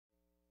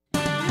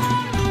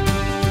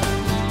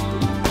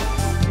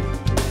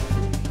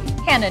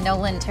Hannah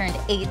Nolan turned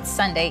 8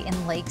 Sunday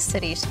in Lake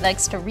City. She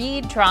likes to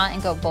read, draw,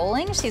 and go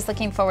bowling. She's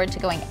looking forward to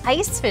going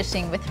ice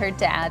fishing with her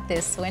dad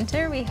this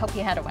winter. We hope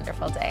you had a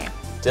wonderful day.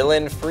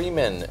 Dylan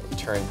Freeman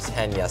turned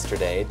 10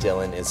 yesterday.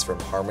 Dylan is from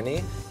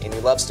Harmony, and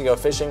he loves to go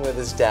fishing with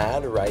his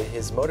dad, ride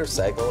his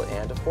motorcycle,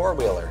 and a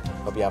four-wheeler.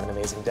 Hope you have an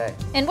amazing day.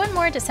 And one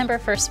more December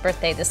 1st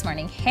birthday this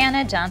morning,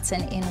 Hannah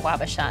Johnson in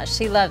Wabasha.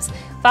 She loves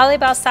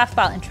volleyball,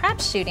 softball, and trap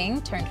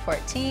shooting, turned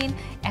 14,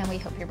 and we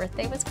hope your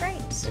birthday was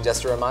great. And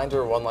just a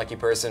reminder, one lucky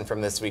person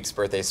from this week's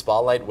Birthday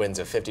Spotlight wins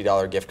a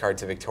 $50 gift card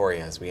to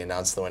Victoria as we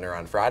announce the winner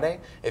on Friday.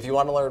 If you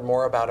want to learn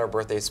more about our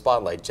Birthday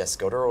Spotlight, just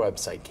go to our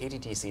website,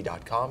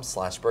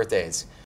 kttc.com/birthdays.